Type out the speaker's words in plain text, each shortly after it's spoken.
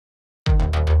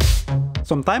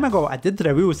Some time ago I did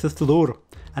review this lure,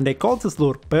 and I called this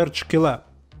lure Perch Killer.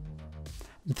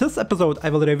 In this episode I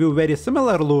will review very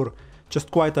similar lure,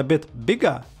 just quite a bit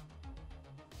bigger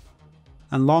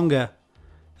and longer.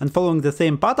 And following the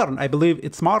same pattern, I believe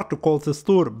it's smart to call this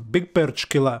lure Big Perch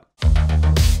Killer.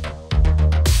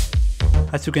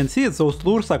 As you can see, those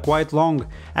lures are quite long.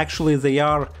 Actually they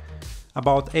are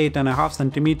about 8.5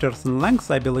 centimeters in length,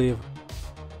 I believe.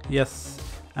 Yes,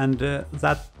 and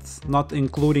that's not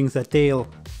including the tail.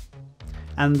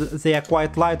 And they are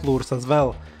quite light lures as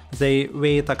well. They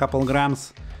weigh a couple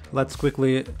grams. Let's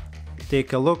quickly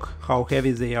take a look how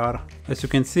heavy they are. As you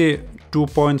can see,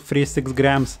 2.36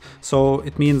 grams. So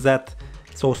it means that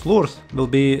those lures will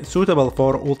be suitable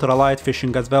for ultralight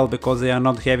fishing as well, because they are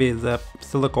not heavy. The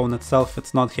silicone itself,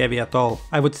 it's not heavy at all.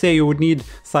 I would say you would need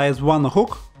size 1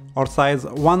 hook or size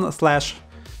 1/0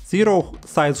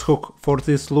 size hook for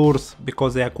these lures,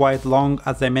 because they are quite long,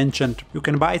 as I mentioned. You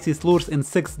can buy these lures in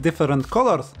 6 different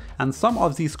colors, and some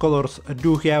of these colors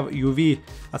do have UV,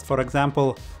 as for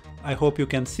example, I hope you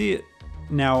can see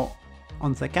now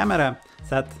on the camera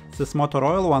that this motor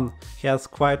oil one has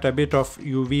quite a bit of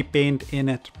UV paint in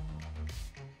it.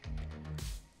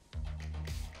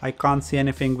 I can't see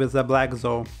anything with the black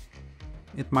though.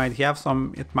 It might have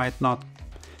some, it might not.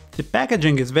 The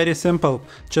packaging is very simple,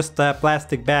 just a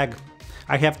plastic bag.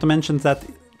 I have to mention that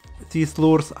these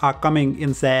lures are coming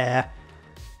in the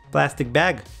plastic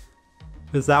bag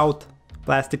without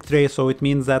plastic tray, so it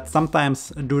means that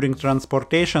sometimes during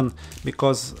transportation,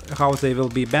 because how they will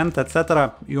be bent,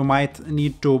 etc., you might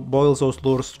need to boil those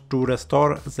lures to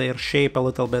restore their shape a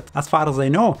little bit. As far as I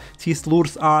know, these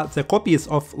lures are the copies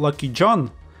of Lucky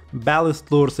John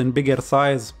Ballist lures in bigger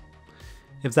size.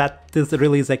 If that is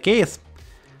really the case,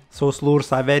 those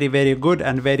lures are very good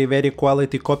and very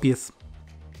quality copies.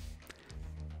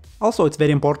 Also, it's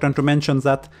very important to mention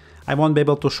that I won't be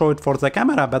able to show it for the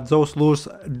camera, but those lures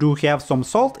do have some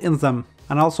salt in them,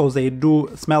 and also they do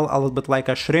smell a little bit like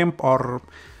a shrimp or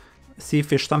sea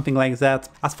fish, something like that.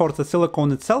 As for the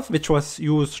silicone itself, which was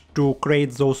used to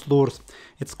create those lures,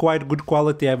 it's quite good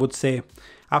quality, I would say.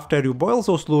 After you boil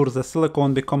those lures, the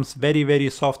silicone becomes very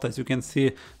soft. As you can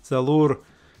see, the lure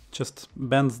just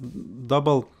bends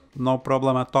double, no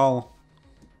problem at all.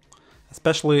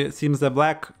 Especially it seems the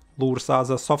black lures are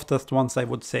the softest ones, I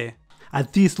would say. As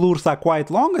these lures are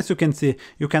quite long, as you can see,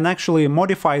 you can actually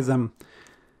modify them,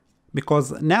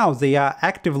 because now they are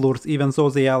active lures, even though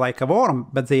they are like a worm,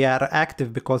 but they are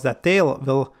active because the tail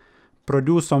will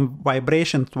produce some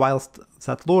vibrations whilst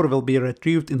that lure will be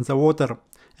retrieved in the water.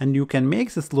 And you can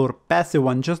make this lure passive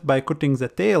one just by cutting the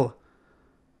tail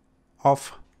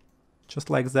off, just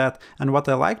like that. And what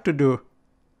I like to do,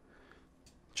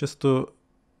 just to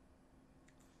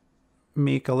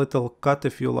make a little cut,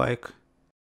 if you like.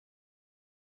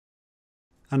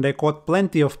 And I caught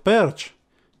plenty of perch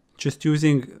just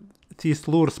using these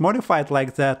lures modified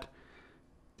like that,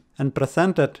 and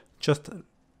presented just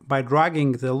by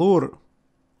dragging the lure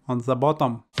on the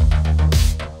bottom.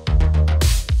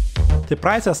 The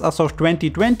prices as of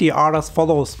 2020 are as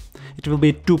follows. It will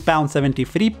be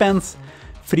 £2.73,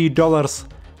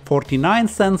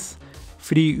 $3.49,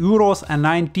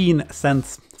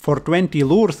 €3.19 for 20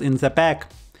 lures in the pack.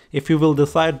 If you will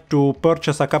decide to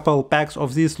purchase a couple packs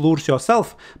of these lures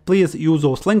yourself, please use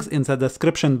those links in the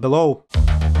description below.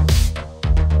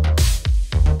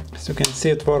 As you can see,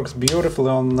 it works beautifully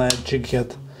on the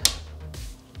jig-head.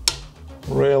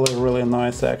 Really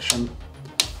nice action.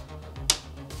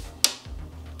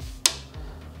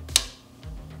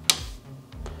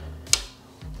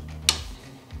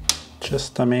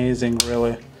 Just amazing,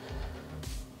 really.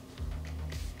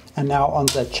 And now on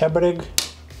the chub rig.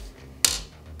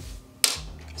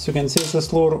 As you can see,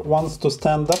 this lure wants to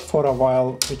stand up for a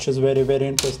while, which is very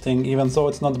interesting, even though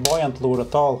it's not buoyant lure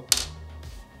at all.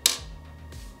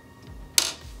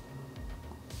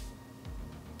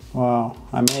 Wow,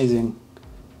 amazing.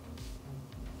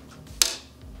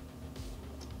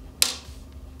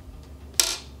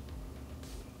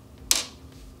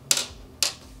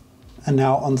 And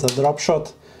now on the drop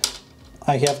shot,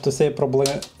 I have to say probably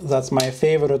that's my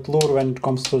favorite lure when it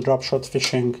comes to drop shot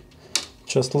fishing.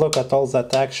 Just look at all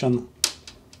that action.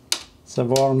 The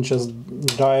worm just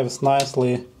dives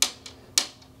nicely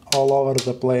all over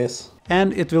the place.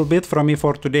 And it will be it from me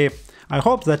for today. I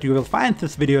hope that you will find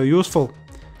this video useful.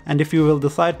 And if you will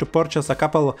decide to purchase a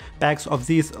couple packs of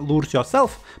these lures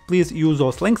yourself, please use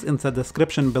those links in the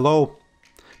description below.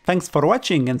 Thanks for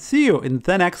watching and see you in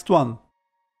the next one.